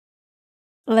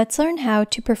Let's learn how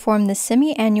to perform the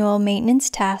semi-annual maintenance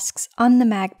tasks on the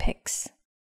MAGPIX.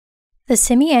 The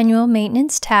semi-annual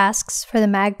maintenance tasks for the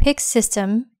MAGPIX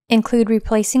system include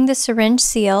replacing the syringe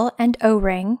seal and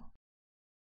O-ring,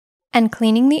 and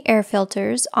cleaning the air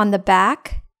filters on the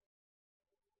back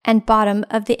and bottom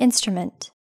of the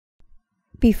instrument.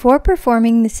 Before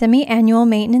performing the semi-annual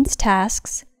maintenance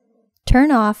tasks,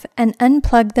 turn off and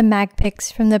unplug the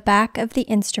MAGPIX from the back of the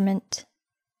instrument.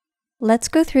 Let's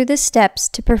go through the steps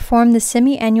to perform the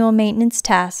semi-annual maintenance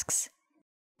tasks.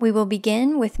 We will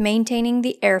begin with maintaining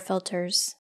the air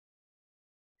filters.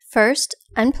 First,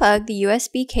 unplug the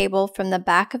USB cable from the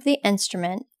back of the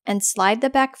instrument and slide the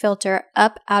back filter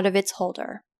up out of its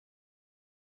holder.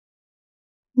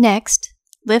 Next,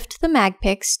 lift the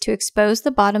MAGPIX to expose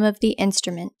the bottom of the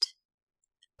instrument.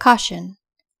 Caution: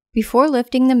 before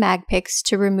lifting the MAGPIX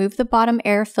to remove the bottom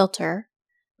air filter,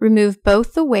 remove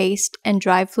both the waste and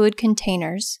drive fluid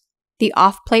containers, the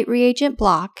off-plate reagent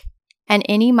block, and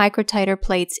any microtiter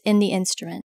plates in the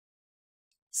instrument.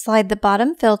 Slide the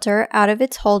bottom filter out of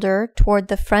its holder toward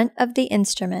the front of the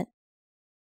instrument.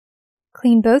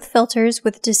 Clean both filters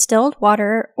with distilled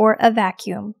water or a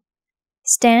vacuum.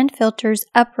 Stand filters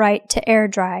upright to air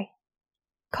dry.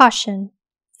 Caution: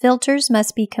 filters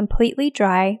must be completely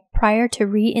dry prior to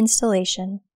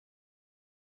reinstallation.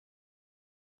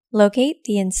 Locate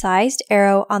the incised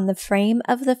arrow on the frame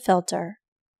of the filter.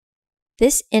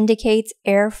 This indicates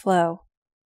airflow.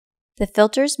 The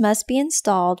filters must be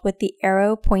installed with the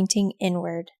arrow pointing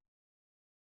inward.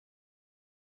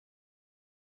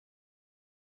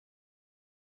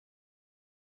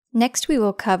 Next, we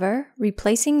will cover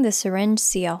replacing the syringe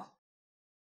seal.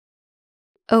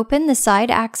 Open the side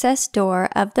access door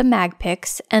of the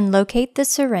MAGPIX and locate the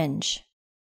syringe.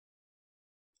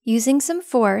 Using some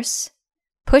force,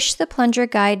 push the plunger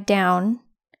guide down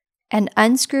and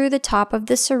unscrew the top of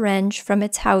the syringe from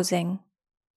its housing.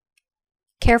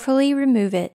 Carefully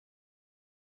remove it.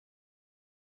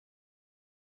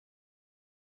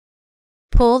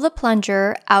 Pull the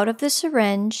plunger out of the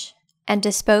syringe and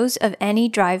dispose of any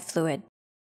drive fluid.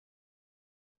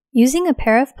 Using a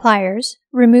pair of pliers,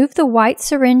 remove the white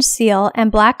syringe seal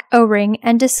and black O-ring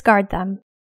and discard them.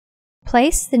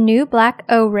 Place the new black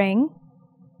O-ring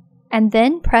and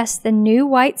then press the new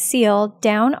white seal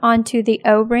down onto the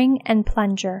O-ring and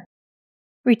plunger.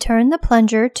 Return the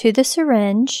plunger to the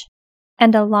syringe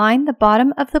and align the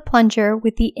bottom of the plunger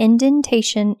with the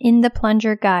indentation in the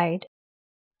plunger guide.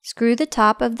 Screw the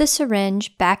top of the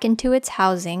syringe back into its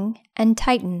housing and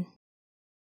tighten.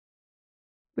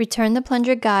 Return the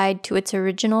plunger guide to its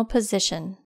original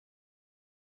position.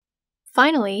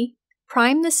 Finally,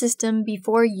 prime the system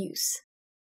before use.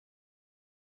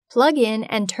 Plug in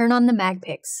and turn on the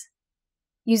MAGPIX.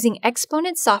 Using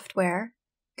Exponent software,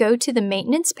 go to the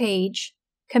Maintenance page,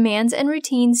 Commands and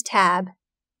Routines tab,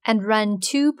 and run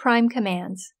 2 prime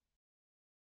commands.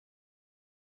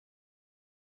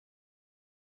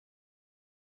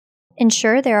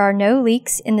 Ensure there are no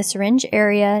leaks in the syringe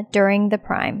area during the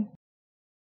prime.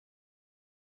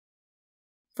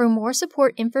 For more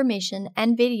support information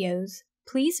and videos,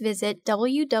 please visit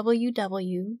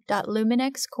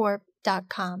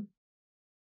www.luminexcorp.com.